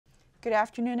Good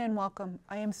afternoon and welcome.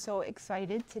 I am so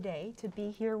excited today to be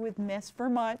here with Miss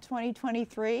Vermont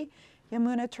 2023.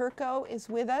 Yamuna Turco is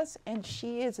with us, and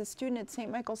she is a student at St.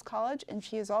 Michael's College, and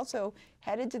she is also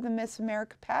headed to the Miss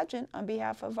America pageant on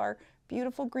behalf of our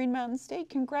beautiful Green Mountain State.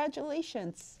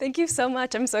 Congratulations. Thank you so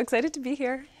much. I'm so excited to be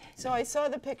here. So I saw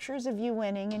the pictures of you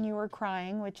winning and you were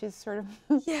crying, which is sort of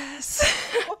yes.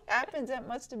 What happens? That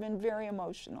must have been very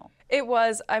emotional. It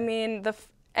was. I mean,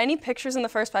 any pictures in the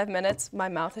first 5 minutes, my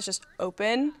mouth is just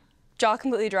open, jaw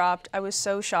completely dropped. I was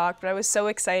so shocked, but I was so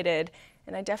excited,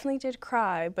 and I definitely did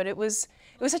cry. But it was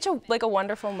such a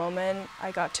wonderful moment.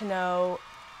 I got to know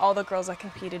all the girls I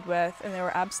competed with, and they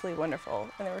were absolutely wonderful,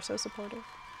 and they were so supportive.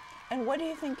 And what do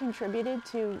you think contributed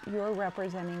to your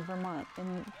representing Vermont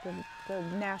in the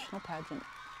national pageant?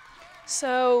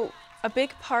 So a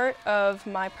big part of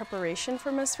my preparation for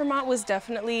Miss Vermont was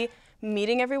definitely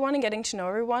meeting everyone and getting to know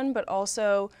everyone, but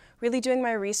also really doing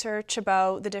my research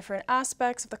about the different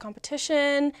aspects of the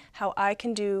competition, how I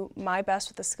can do my best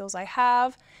with the skills I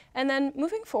have. And then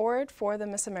moving forward for the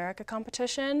Miss America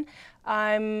competition,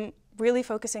 I'm really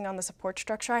focusing on the support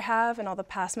structure I have and all the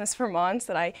past Miss Vermonts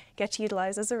that I get to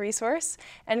utilize as a resource,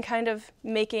 and kind of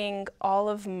making all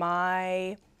of my,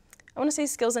 I want to say,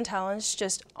 skills and talents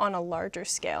just on a larger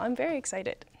scale. I'm very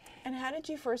excited. And how did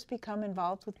you first become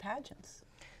involved with pageants?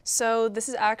 So this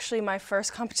is actually my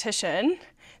first competition,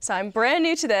 so I'm brand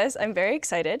new to this. I'm very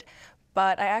excited,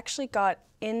 but I actually got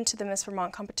into the Miss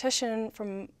Vermont competition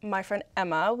from my friend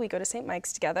Emma. We go to St.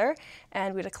 Mike's together,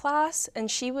 and we had a class,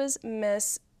 and she was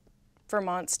Miss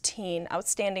Vermont's teen,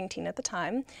 outstanding teen at the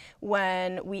time,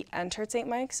 when we entered St.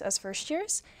 Mike's as first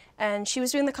years. And she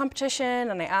was doing the competition,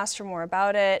 and I asked her more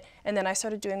about it, and then I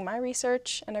started doing my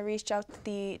research, and I reached out to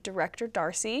the director,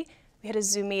 Darcy. We had a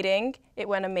Zoom meeting, it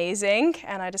went amazing,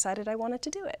 and I decided I wanted to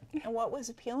do it. And what was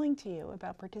appealing to you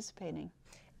about participating?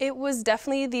 It was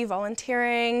definitely the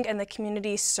volunteering and the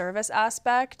community service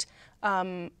aspect.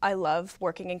 I love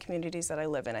working in communities that I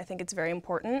live in. I think it's very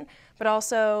important, but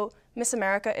also Miss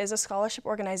America is a scholarship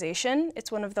organization.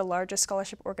 It's one of the largest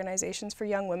scholarship organizations for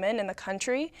young women in the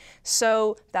country.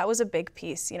 So that was a big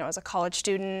piece. You know, as a college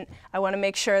student, I want to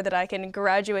make sure that I can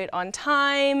graduate on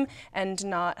time and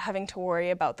not having to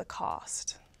worry about the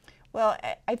cost. Well,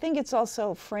 I think it's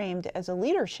also framed as a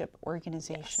leadership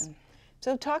organization. Yes.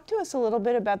 So talk to us a little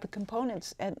bit about the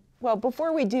components. And well,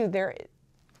 before we do,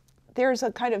 there's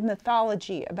a kind of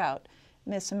mythology about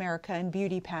Miss America and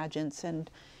beauty pageants,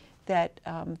 and that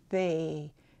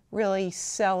they really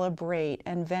celebrate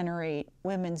and venerate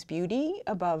women's beauty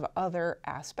above other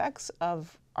aspects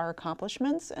of our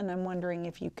accomplishments. And I'm wondering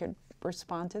if you could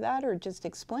respond to that, or just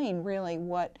explain really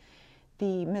what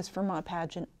the Miss Vermont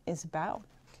pageant is about.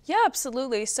 Yeah,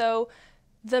 absolutely. So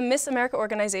the Miss America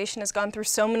organization has gone through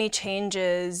so many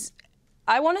changes.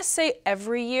 I want to say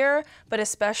every year, but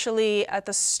especially at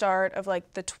the start of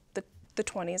like the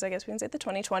 20s, I guess we can say the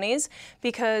 2020s,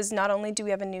 because not only do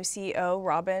we have a new CEO,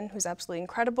 Robin, who's absolutely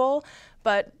incredible,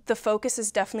 but the focus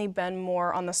has definitely been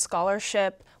more on the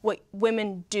scholarship, what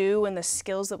women do and the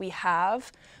skills that we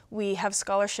have. We have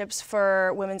scholarships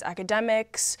for women's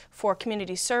academics, for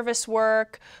community service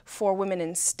work, for women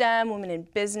in STEM, women in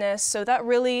business. So that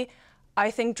really,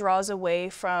 I think, draws away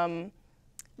from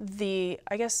the,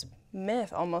 I guess,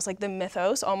 myth almost, like the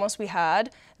mythos almost we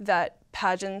had that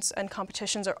pageants and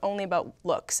competitions are only about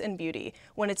looks and beauty,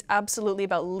 when it's absolutely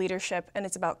about leadership, and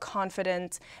it's about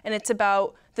confidence, and it's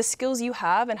about the skills you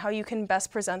have and how you can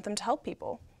best present them to help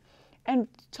people. And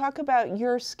talk about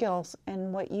your skills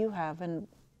and what you have and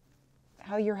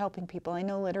how you're helping people. I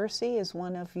know literacy is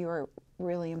one of your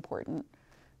really important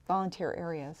volunteer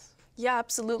areas. Yeah,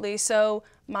 absolutely. So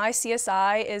my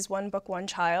CSI is One Book, One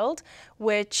Child,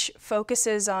 which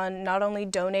focuses on not only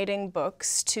donating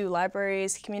books to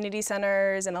libraries, community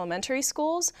centers, and elementary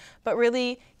schools, but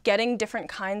really getting different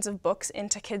kinds of books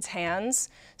into kids' hands.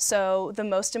 So the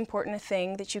most important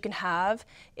thing that you can have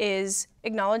is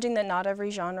acknowledging that not every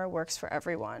genre works for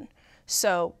everyone.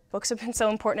 So books have been so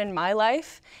important in my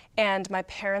life, and my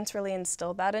parents really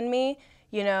instilled that in me.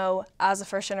 You know, as a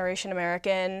first-generation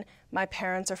American, my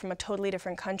parents are from a totally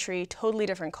different country, totally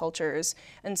different cultures,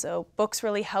 and so books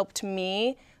really helped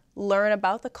me learn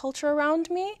about the culture around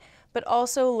me, but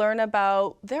also learn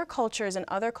about their cultures and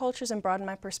other cultures and broaden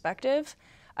my perspective.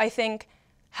 I think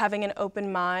having an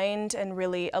open mind and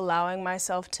really allowing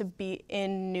myself to be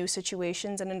in new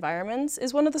situations and environments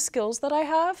is one of the skills that I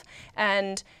have,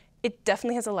 and it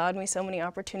definitely has allowed me so many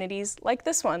opportunities like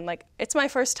this one. Like, it's my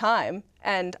first time,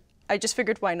 and I just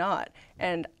figured why not?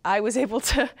 And I was able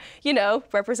to, you know,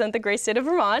 represent the great state of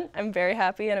Vermont. I'm very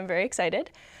happy and I'm very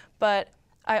excited. But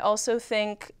I also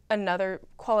think another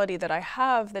quality that I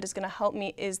have that is going to help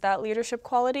me is that leadership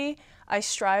quality. I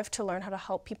strive to learn how to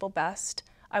help people best.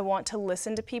 I want to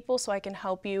listen to people so I can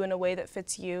help you in a way that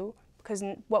fits you, because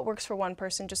what works for one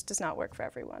person just does not work for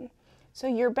everyone. So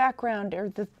your background,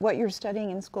 or what you're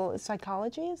studying in school, is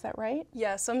psychology, is that right?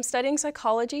 Yes, I'm studying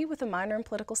psychology with a minor in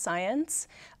political science.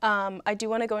 I do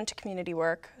want to go into community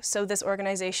work, so this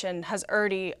organization has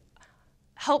already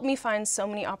helped me find so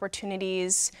many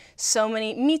opportunities,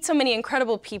 meet so many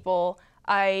incredible people.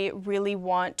 I really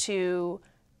want to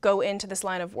go into this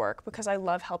line of work because I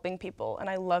love helping people and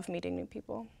I love meeting new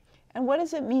people. And what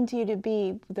does it mean to you to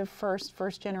be the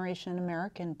first generation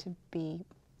American to be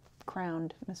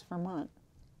crowned Miss Vermont?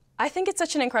 I think it's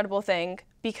such an incredible thing,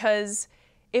 because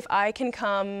if I can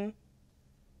come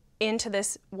into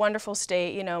this wonderful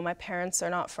state, you know, my parents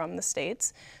are not from the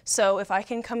States, so if I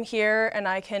can come here and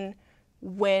I can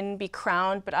win, be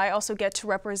crowned, but I also get to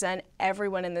represent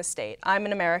everyone in this state. I'm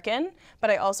an American,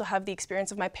 but I also have the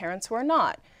experience of my parents who are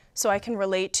not. So I can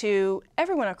relate to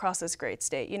everyone across this great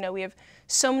state. You know, we have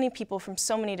so many people from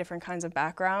so many different kinds of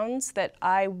backgrounds that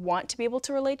I want to be able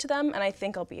to relate to them, and I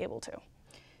think I'll be able to.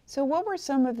 So what were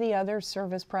some of the other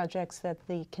service projects that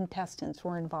the contestants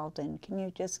were involved in? Can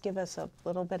you just give us a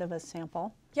little bit of a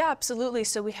sample? Yeah, absolutely.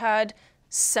 So we had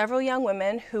several young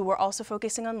women who were also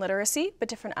focusing on literacy, but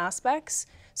different aspects.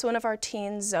 So one of our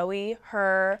teens, Zoe,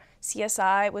 her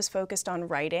CSI was focused on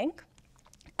writing.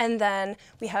 And then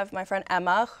we have my friend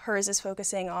Emma, hers is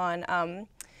focusing on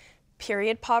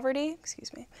period poverty.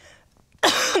 Excuse me.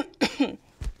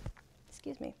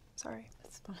 Excuse me, sorry.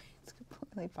 It's fine, it's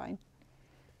completely fine.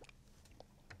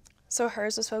 So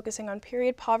hers was focusing on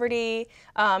period poverty,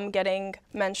 getting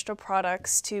menstrual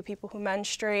products to people who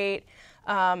menstruate.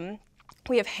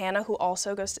 We have Hannah, who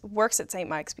also works at St.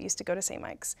 Mike's, but used to go to St.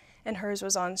 Mike's, and hers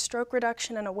was on stroke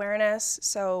reduction and awareness.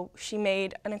 So she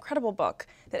made an incredible book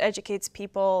that educates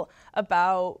people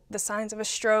about the signs of a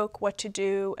stroke, what to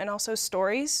do, and also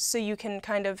stories, so you can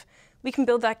we can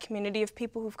build that community of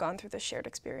people who've gone through this shared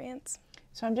experience.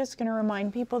 So I'm just going to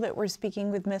remind people that we're speaking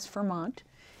with Miss Vermont,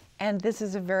 and this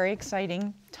is a very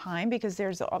exciting time because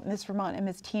there's Miss Vermont and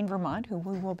Miss Teen Vermont, who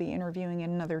we will be interviewing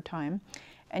in another time,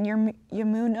 and your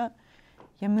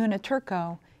Yamuna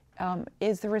Turco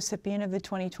is the recipient of the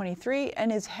 2023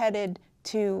 and is headed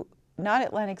to not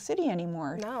Atlantic City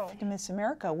anymore, to Miss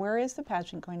America. Where is the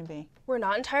pageant going to be? We're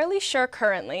not entirely sure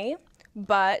currently,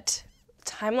 but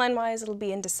timeline-wise it'll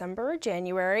be in December or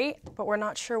January, but we're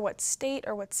not sure what state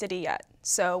or what city yet.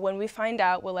 So when we find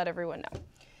out, we'll let everyone know.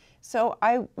 So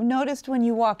I noticed when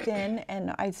you walked in,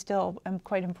 and I still am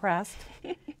quite impressed,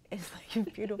 it's like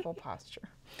a beautiful posture.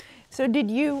 So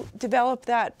did you develop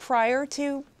that prior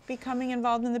to becoming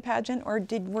involved in the pageant, or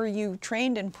were you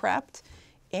trained and prepped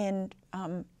in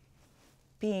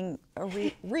being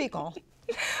a regal?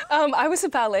 I was a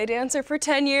ballet dancer for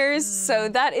 10 years, so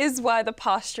that is why the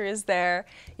posture is there.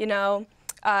 You know,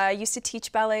 I used to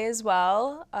teach ballet as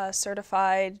well, a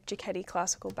certified Giacchetti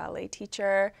classical ballet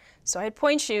teacher. So I had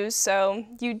point shoes, so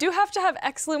you do have to have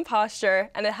excellent posture,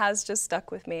 and it has just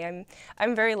stuck with me.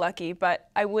 I'm very lucky, but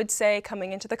I would say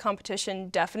coming into the competition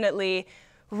definitely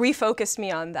refocused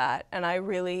me on that, and I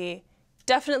really,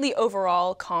 definitely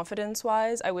overall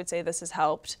confidence-wise, I would say this has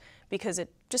helped, because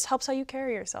it just helps how you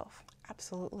carry yourself.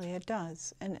 Absolutely, it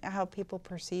does, and how people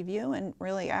perceive you, and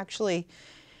really actually,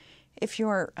 if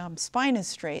your spine is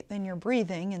straight, then you're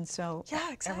breathing, and so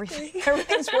yeah, exactly.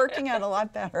 everything's working out a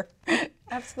lot better.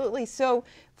 Absolutely. So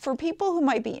for people who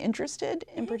might be interested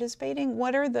in participating,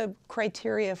 what are the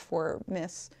criteria for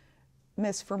Miss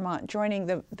Vermont joining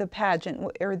the pageant?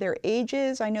 Are there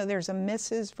ages? I know there's a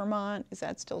Mrs. Vermont. Is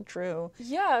that still true?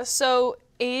 Yeah, so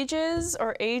ages,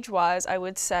 or age-wise, I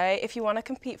would say, if you want to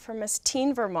compete for Miss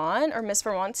Teen Vermont or Miss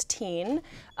Vermont's Teen,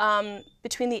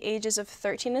 between the ages of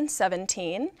 13 and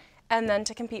 17, and then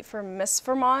to compete for Miss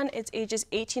Vermont, it's ages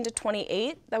 18 to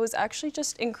 28. That was actually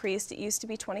just increased. It used to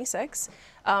be 26.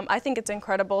 I think it's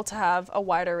incredible to have a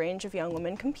wider range of young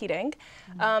women competing.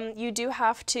 You do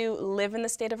have to live in the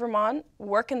state of Vermont,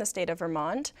 work in the state of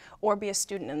Vermont, or be a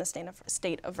student in the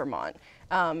state of Vermont.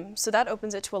 So that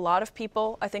opens it to a lot of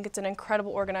people. I think it's an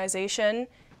incredible organization.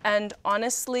 And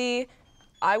honestly,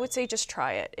 I would say just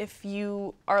try it. If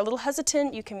you are a little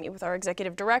hesitant, you can meet with our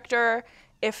executive director.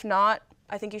 If not,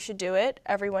 I think you should do it.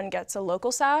 Everyone gets a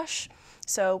local sash.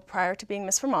 So prior to being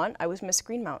Miss Vermont, I was Miss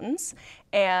Green Mountains,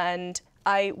 and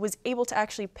I was able to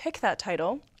actually pick that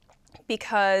title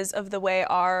because of the way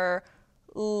our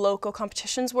local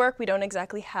competitions work. We don't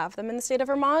exactly have them in the state of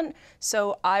Vermont,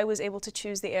 so I was able to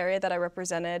choose the area that I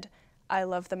represented. I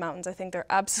love the mountains. I think they're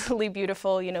absolutely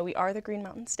beautiful. You know, we are the Green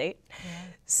Mountain State. Yeah.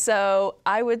 So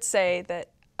I would say that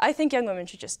I think young women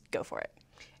should just go for it.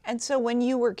 And so when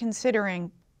you were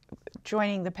considering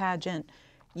joining the pageant,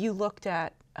 you looked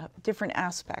at different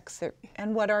aspects.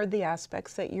 And what are the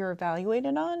aspects that you're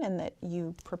evaluated on and that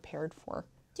you prepared for?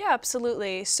 Yeah,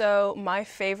 absolutely. So my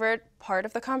favorite part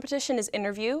of the competition is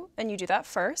interview, and you do that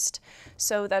first.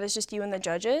 So that is just you and the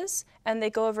judges, and they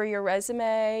go over your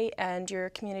resume and your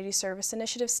community service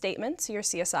initiative statements, your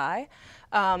CSI.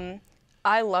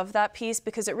 I love that piece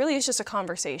because it really is just a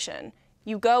conversation.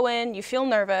 You go in, you feel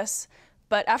nervous,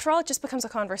 but after all, it just becomes a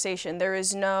conversation. There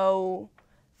is no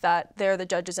that they're the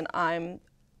judges and I'm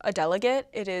a delegate.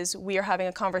 It is we are having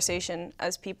a conversation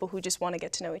as people who just want to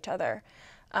get to know each other.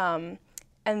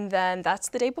 And then that's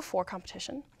the day before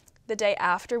competition. The day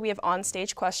after, we have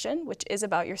on-stage question, which is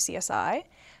about your CSI.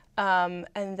 And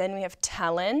then we have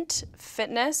talent,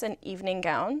 fitness, and evening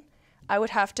gown. I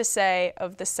would have to say,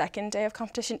 of the second day of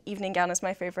competition, evening gown is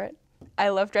my favorite. I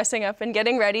love dressing up and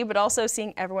getting ready, but also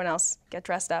seeing everyone else get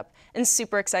dressed up and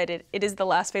super excited. It is the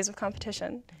last phase of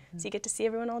competition, so you get to see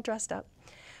everyone all dressed up.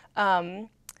 And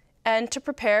to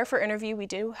prepare for interview, we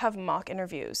do have mock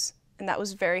interviews, and that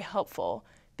was very helpful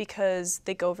because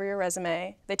they go over your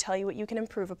resume, they tell you what you can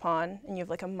improve upon, and you have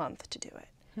like a month to do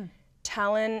it.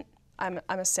 Talent, I'm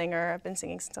a singer. I've been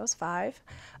singing since I was 5.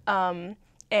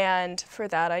 And for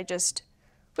that, I just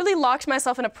really locked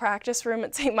myself in a practice room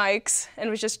at St. Mike's and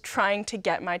was just trying to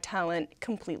get my talent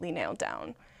completely nailed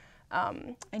down.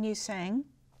 And you sang?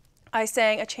 I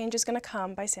sang A Change Is Gonna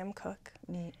Come by Sam Cooke.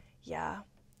 Neat. Yeah.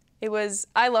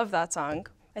 I love that song.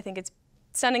 I think it's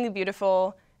stunningly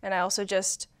beautiful, and I also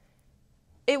just,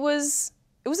 it was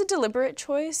a deliberate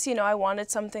choice. You know, I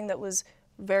wanted something that was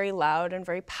very loud and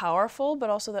very powerful, but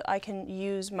also that I can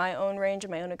use my own range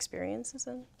and my own experiences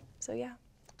in. So yeah.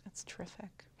 That's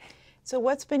terrific. So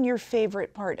what's been your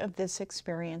favorite part of this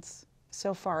experience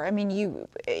so far? I mean,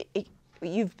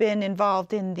 you've been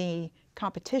involved in the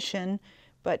competition,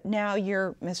 but now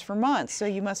you're Miss Vermont, so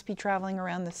you must be traveling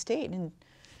around the state. And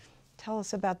tell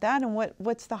us about that, and what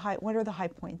are the high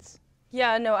points?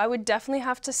 Yeah, no, I would definitely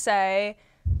have to say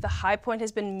the high point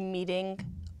has been meeting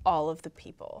all of the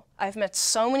people. I've met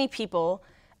so many people,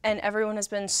 and everyone has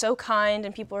been so kind,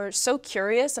 and people are so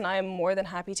curious, and I am more than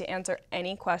happy to answer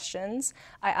any questions.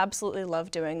 I absolutely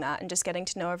love doing that and just getting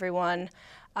to know everyone.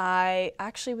 I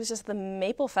actually was just at the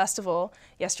Maple Festival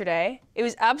yesterday. It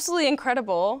was absolutely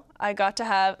incredible. I got to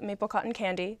have maple cotton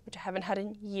candy, which I haven't had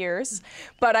in years,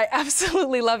 but I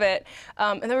absolutely love it.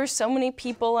 And there were so many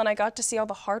people, and I got to see all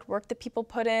the hard work that people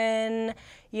put in.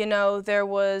 You know, there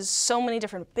was so many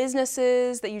different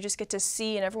businesses that you just get to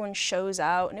see, and everyone shows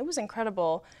out, and it was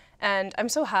incredible. And I'm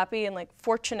so happy and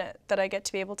fortunate that I get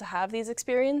to be able to have these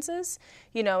experiences,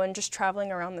 you know, and just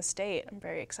traveling around the state. I'm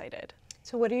very excited.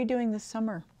 So what are you doing this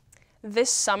summer? This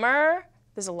summer,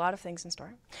 there's a lot of things in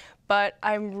store, but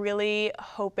I'm really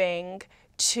hoping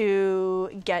to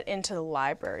get into the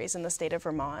libraries in the state of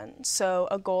Vermont. So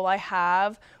a goal I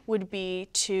have would be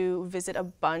to visit a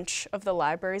bunch of the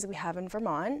libraries that we have in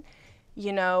Vermont.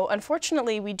 You know,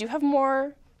 unfortunately, we do have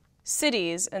more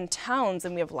cities and towns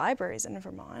than we have libraries in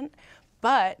Vermont,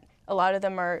 but a lot of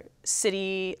them are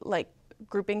city,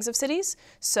 groupings of cities.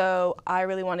 So I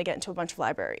really want to get into a bunch of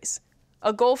libraries.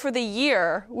 A goal for the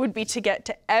year would be to get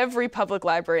to every public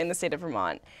library in the state of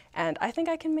Vermont, and I think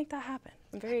I can make that happen.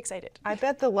 I'm very excited. I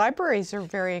bet the libraries are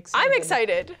very excited. I'm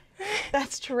excited.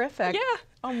 That's terrific. Yeah.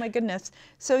 Oh my goodness.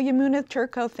 So Yamuna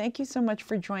Turco, thank you so much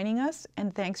for joining us,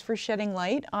 and thanks for shedding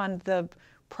light on the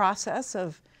process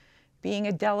of being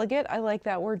a delegate. I like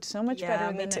that word so much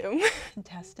better than a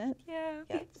contestant.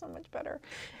 Yeah, so much better.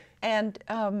 And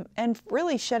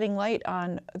really shedding light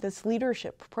on this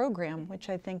leadership program, which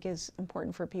I think is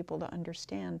important for people to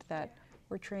understand, that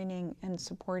we're training and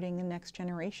supporting the next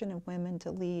generation of women to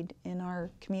lead in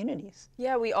our communities.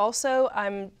 Yeah, we also,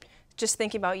 I'm just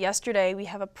thinking about yesterday, we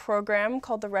have a program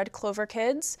called the Red Clover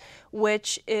Kids,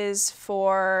 which is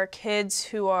for kids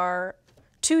who are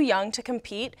too young to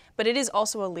compete, but it is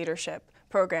also a leadership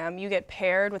program. You get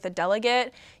paired with a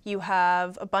delegate. You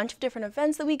have a bunch of different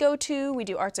events that we go to. We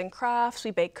do arts and crafts.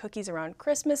 We bake cookies around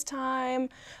Christmas time.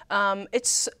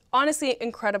 It's honestly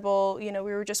incredible. You know,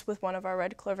 we were just with one of our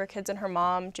Red Clover kids and her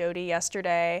mom, Jody,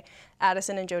 yesterday.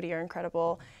 Addison and Jody are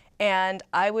incredible. And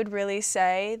I would really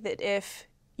say that if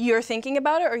you're thinking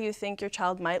about it or you think your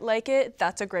child might like it,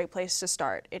 that's a great place to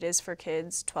start. It is for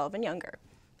kids 12 and younger.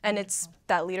 And it's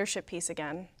that leadership piece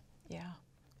again. Yeah.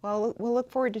 Well, we'll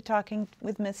look forward to talking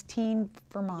with Miss Teen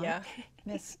Vermont. Yeah.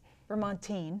 Miss Vermont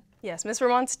Teen. Yes, Miss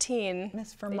Vermont's Teen.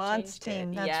 Miss Vermont's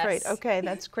Teen. That's right. Okay,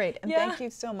 that's great. And thank you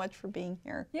so much for being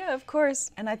here. Yeah, of course.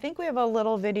 And I think we have a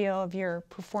little video of your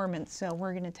performance, so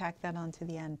we're going to tack that on to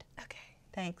the end. Okay.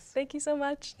 Thanks. Thank you so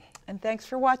much. And thanks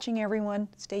for watching, everyone.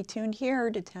 Stay tuned here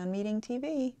to Town Meeting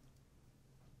TV.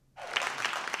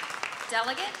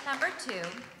 Delegate number 2,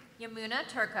 Yamuna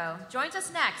Turco, joins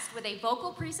us next with a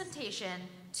vocal presentation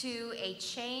to A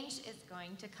Change is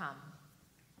Going to Come.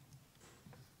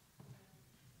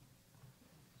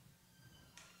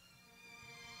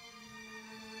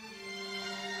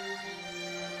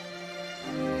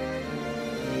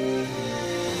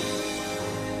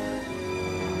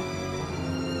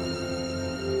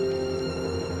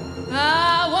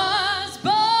 I was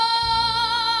born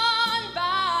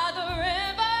by the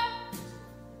river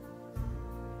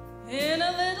in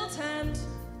a little tent.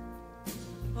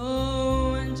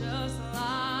 Oh, and just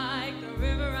like the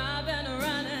river, I've been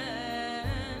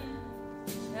running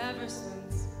ever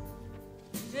since.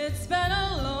 It's been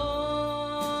a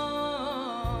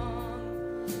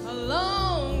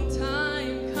long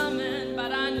time coming,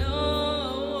 but I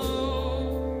know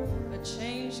a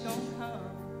change gonna come.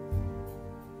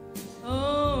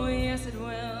 Oh, yes, it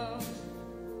will.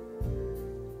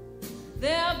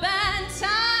 There have been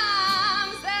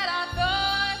times that I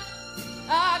thought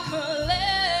I could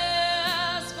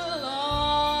last for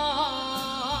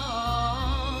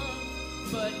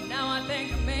long, but now I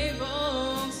think I'm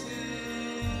able to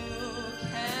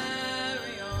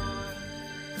carry on.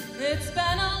 It's been